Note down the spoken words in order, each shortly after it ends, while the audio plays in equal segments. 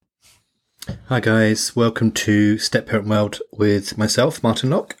Hi guys, welcome to Step Parent World with myself, Martin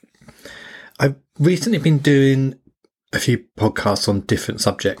Locke. I've recently been doing a few podcasts on different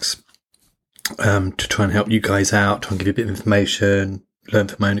subjects to try and help you guys out, try and give you a bit of information, learn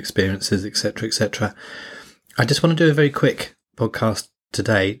from my own experiences, etc., etc. I just want to do a very quick podcast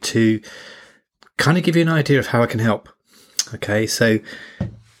today to kind of give you an idea of how I can help. Okay, so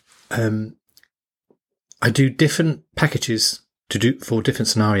I do different packages to do for different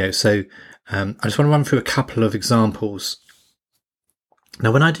scenarios. So I just want to run through a couple of examples.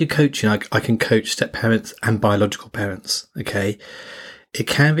 Now, when I do coaching, I can coach step parents and biological parents. Okay. It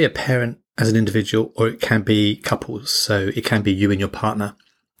can be a parent as an individual, or it can be couples. So it can be you and your partner.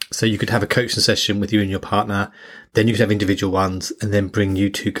 So you could have a coaching session with you and your partner, then you could have individual ones, and then bring you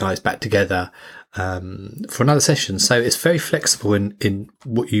two guys back together for another session. So it's very flexible in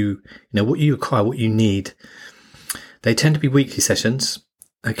what you require, what you need. They tend to be weekly sessions.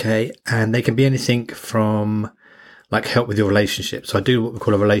 Okay. And they can be anything from like help with your relationship. So I do what we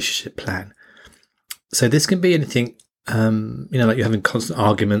call a relationship plan. So this can be anything, like you're having constant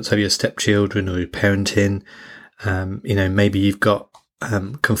arguments over your stepchildren or your parenting. Maybe you've got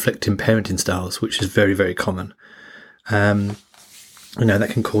conflicting parenting styles, which is very, very common. That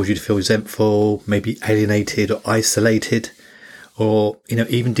can cause you to feel resentful, maybe alienated or isolated, or,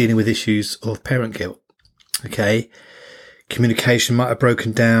 even dealing with issues of parent guilt. Okay. Communication might have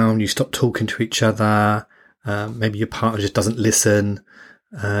broken down. You stop talking to each other. Maybe your partner just doesn't listen.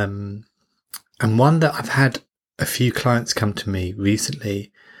 And one that I've had a few clients come to me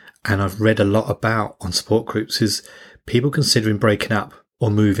recently, and I've read a lot about on support groups, is people considering breaking up or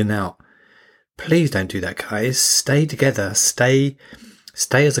moving out. Please don't do that, guys. Stay together. Stay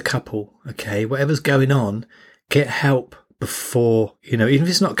as a couple. Okay. Whatever's going on, get help before, even if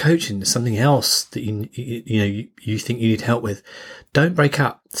it's not coaching, it's something else that you think you need help with. Don't break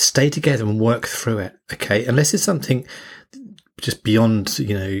up. Stay together and work through it. Okay. Unless it's something just beyond,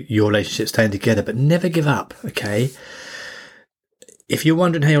 your relationship, staying together, but never give up. Okay. If you're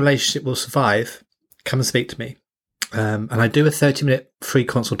wondering how your relationship will survive, come and speak to me. And I do a 30-minute free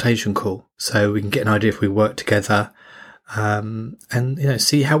consultation call, so we can get an idea if we work together, and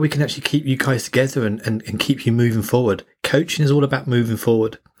see how we can actually keep you guys together and keep you moving forward. Coaching is all about moving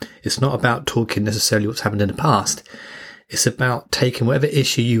forward. It's not about talking necessarily what's happened in the past. It's about taking whatever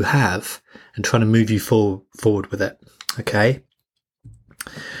issue you have and trying to move you forward with it. Okay.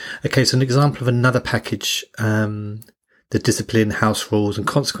 So an example of another package, the discipline, house rules and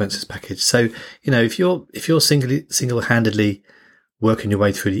consequences package. So, if you're single-handedly working your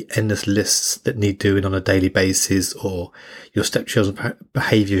way through the endless lists that need doing on a daily basis, or your stepchildren's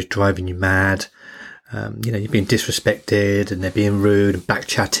behaviour is driving you mad, you're being disrespected and they're being rude and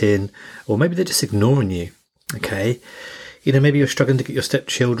back-chatting, or maybe they're just ignoring you. Okay. Maybe you're struggling to get your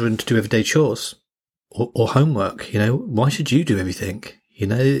stepchildren to do everyday chores or homework. Why should you do everything? You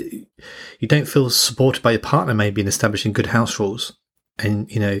don't feel supported by your partner maybe in establishing good house rules,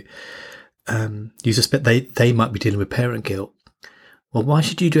 and, you suspect they might be dealing with parent guilt. Well, why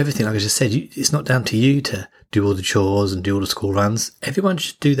should you do everything? Like I just said, it's not down to you to do all the chores and do all the school runs. Everyone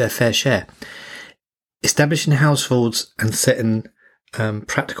should do their fair share. Establishing house rules and setting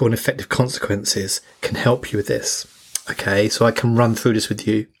practical and effective consequences can help you with this. Okay, so I can run through this with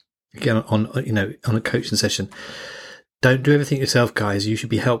you again on a coaching session. Don't do everything yourself, guys. You should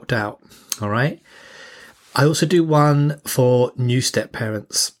be helped out. All right. I also do one for new step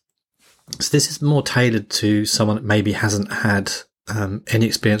parents. So this is more tailored to someone that maybe hasn't had any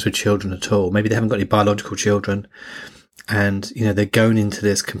experience with children at all. Maybe they haven't got any biological children, and they're going into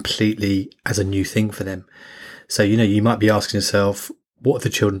this completely as a new thing for them. So you might be asking yourself, what if the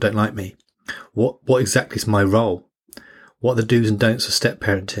children don't like me? What exactly is my role? What are the do's and don'ts of step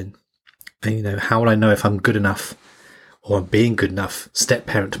parenting? And how will I know if I'm good enough, or I'm being good enough step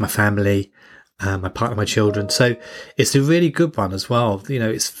parent to my family, my partner, my children? So it's a really good one as well.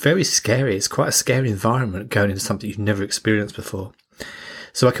 It's very scary. It's quite a scary environment going into something you've never experienced before.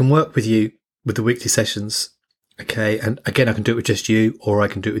 So I can work with you with the weekly sessions. Okay. And again, I can do it with just you, or I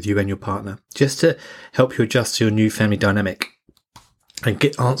can do it with you and your partner, just to help you adjust to your new family dynamic and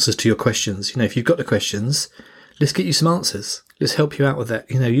get answers to your questions. If you've got the questions, let's get you some answers. Let's help you out with that.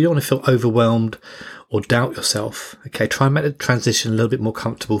 You don't want to feel overwhelmed or doubt yourself. Okay. Try and make the transition a little bit more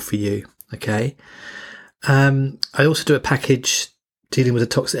comfortable for you. Okay. I also do a package dealing with a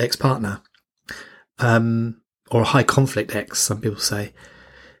toxic ex-partner, or a high conflict ex, some people say.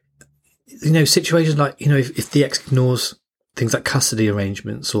 Situations like, if the ex ignores things like custody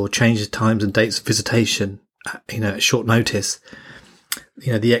arrangements or changes times and dates of visitation, at short notice,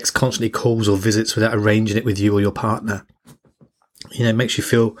 the ex constantly calls or visits without arranging it with you or your partner. It makes you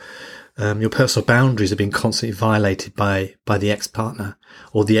feel your personal boundaries are being constantly violated by the ex-partner,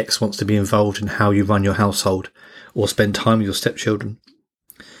 or the ex wants to be involved in how you run your household or spend time with your stepchildren.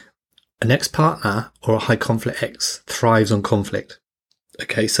 An ex-partner or a high conflict ex thrives on conflict.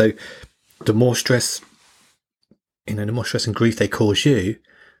 Okay, so the more stress, the more stress and grief they cause you,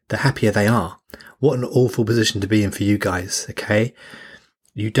 the happier they are. What an awful position to be in for you guys. Okay,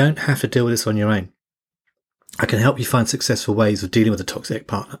 you don't have to deal with this on your own. I can help you find successful ways of dealing with a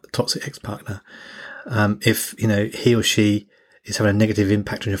toxic ex-partner. If he or she is having a negative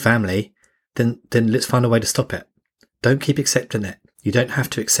impact on your family, then let's find a way to stop it. Don't keep accepting it. You don't have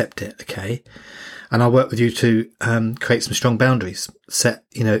to accept it, okay? And I'll work with you to create some strong boundaries, set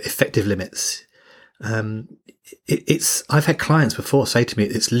effective limits. I've had clients before say to me,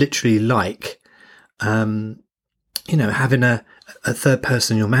 it's literally like having a third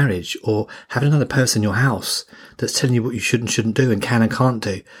person in your marriage, or having another person in your house that's telling you what you should and shouldn't do and can and can't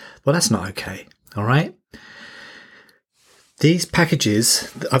do. Well, that's not okay. All right. These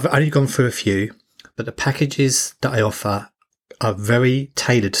packages, I've only gone through a few, but the packages that I offer are very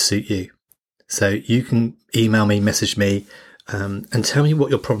tailored to suit you. So you can email me, message me, and tell me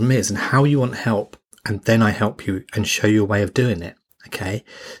what your problem is and how you want help. And then I help you and show you a way of doing it. Okay.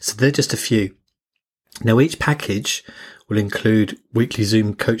 So they're just a few. Now, each package will include weekly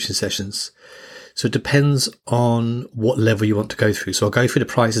Zoom coaching sessions. So it depends on what level you want to go through. So I'll go through the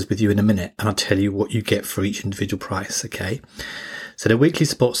prices with you in a minute, and I'll tell you what you get for each individual price. Okay. So the weekly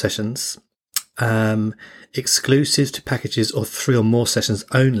support sessions, exclusive to packages or 3 or more sessions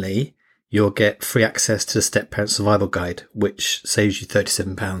only, you'll get free access to the Step Parent Survival Guide, which saves you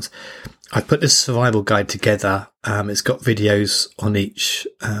 £37. I've put this survival guide together. It's got videos on each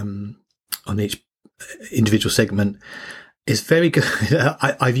individual segment. It's very good.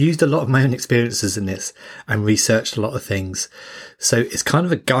 I've used a lot of my own experiences in this and researched a lot of things. So it's kind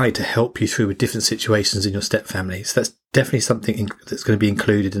of a guide to help you through with different situations in your step family. So that's definitely something that's going to be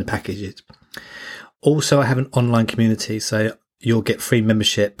included in the packages. Also, I have an online community. So you'll get free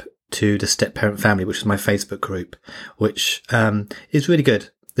membership to the Step Parent Family, which is my Facebook group, which is really good.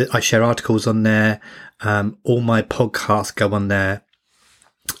 I share articles on there. All my podcasts go on there.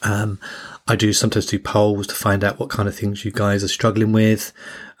 I do sometimes do polls to find out what kind of things you guys are struggling with.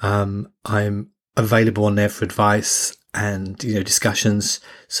 I'm available on there for advice and, discussions.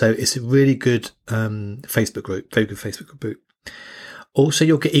 So it's a really good, Facebook group, very good Facebook group. Also,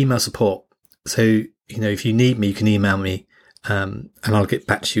 you'll get email support. So, if you need me, you can email me, and I'll get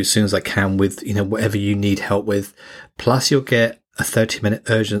back to you as soon as I can with, whatever you need help with. Plus you'll get a 30-minute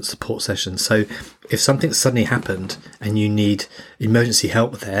urgent support session. So if something suddenly happened and you need emergency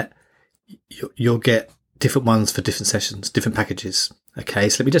help with it, you'll get different ones for different sessions, different packages. Okay,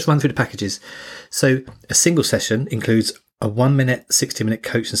 so let me just run through the packages. So a single session includes a 1-minute, 60-minute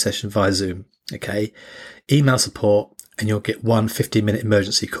coaching session via Zoom. Okay, email support, and you'll get one 15-minute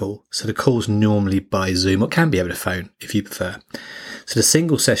emergency call. So the call's normally by Zoom, or can be over the phone if you prefer. So the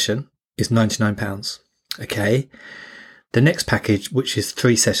single session is £99. Okay, the next package, which is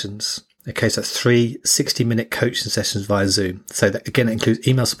 3 sessions. Okay, so that's 3 60-minute coaching sessions via Zoom. So that again, it includes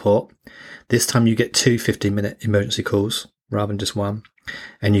email support. This time you get 2 15-minute emergency calls rather than just one.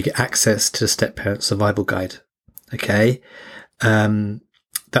 And you get access to the Step Parent Survival Guide. Okay,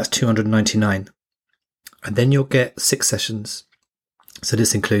 that's $299. And then you'll get 6 sessions. So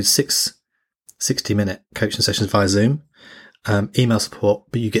this includes 6 60-minute coaching sessions via Zoom, email support,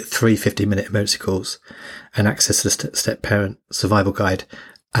 but you get 3 50-minute emergency calls and access to the Step Parent Survival Guide.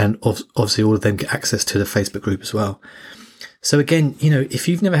 And obviously all of them get access to the Facebook group as well. So again, if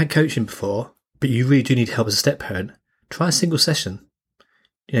you've never had coaching before, but you really do need help as a step parent, try a single session.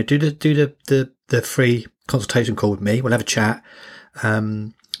 Do the free consultation call with me. We'll have a chat,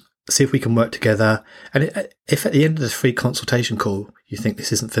 see if we can work together. And if at the end of the free consultation call, you think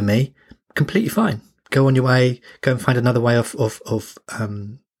this isn't for me, completely fine. Go on your way, go and find another way of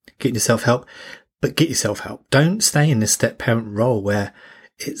getting yourself help, but get yourself help. Don't stay in this step parent role where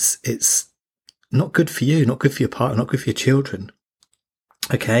it's not good for you, not good for your partner, not good for your children.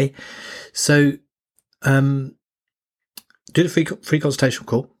 Okay. So, do the free consultation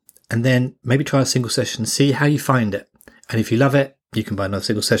call, and then maybe try a single session, see how you find it. And if you love it, you can buy another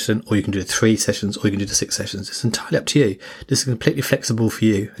single session, or you can do the 3 sessions, or you can do the 6 sessions. It's entirely up to you. This is completely flexible for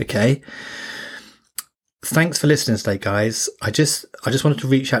you. Okay. Thanks for listening today, guys. I just wanted to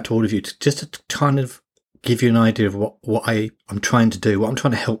reach out to all of you to kind of give you an idea of what I'm trying to do, what I'm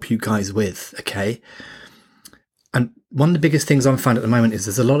trying to help you guys with. Okay. And one of the biggest things I'm finding at the moment is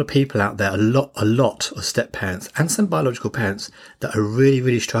there's a lot of people out there, a lot of step parents and some biological parents that are really,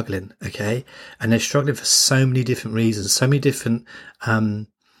 really struggling. Okay. And they're struggling for so many different reasons, so many different,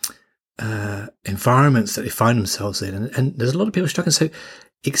 environments that they find themselves in. And there's a lot of people struggling. So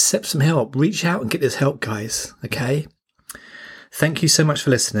accept some help, reach out and get this help, guys. Okay. Thank you so much for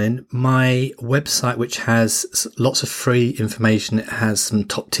listening. My website, which has lots of free information, it has some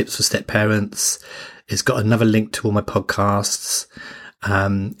top tips for step parents. It's got another link to all my podcasts.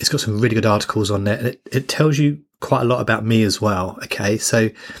 It's got some really good articles on there. And it tells you quite a lot about me as well. Okay. So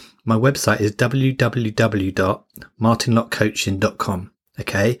my website is www.martinlockcoaching.com.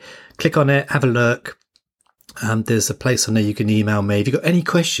 Okay. Click on it, have a look. There's a place on there you can email me. If you've got any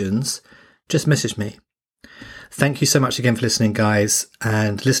questions, just message me. Thank you so much again for listening, guys,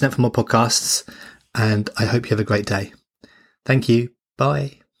 and listen out for more podcasts. And I hope you have a great day. Thank you.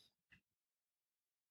 Bye.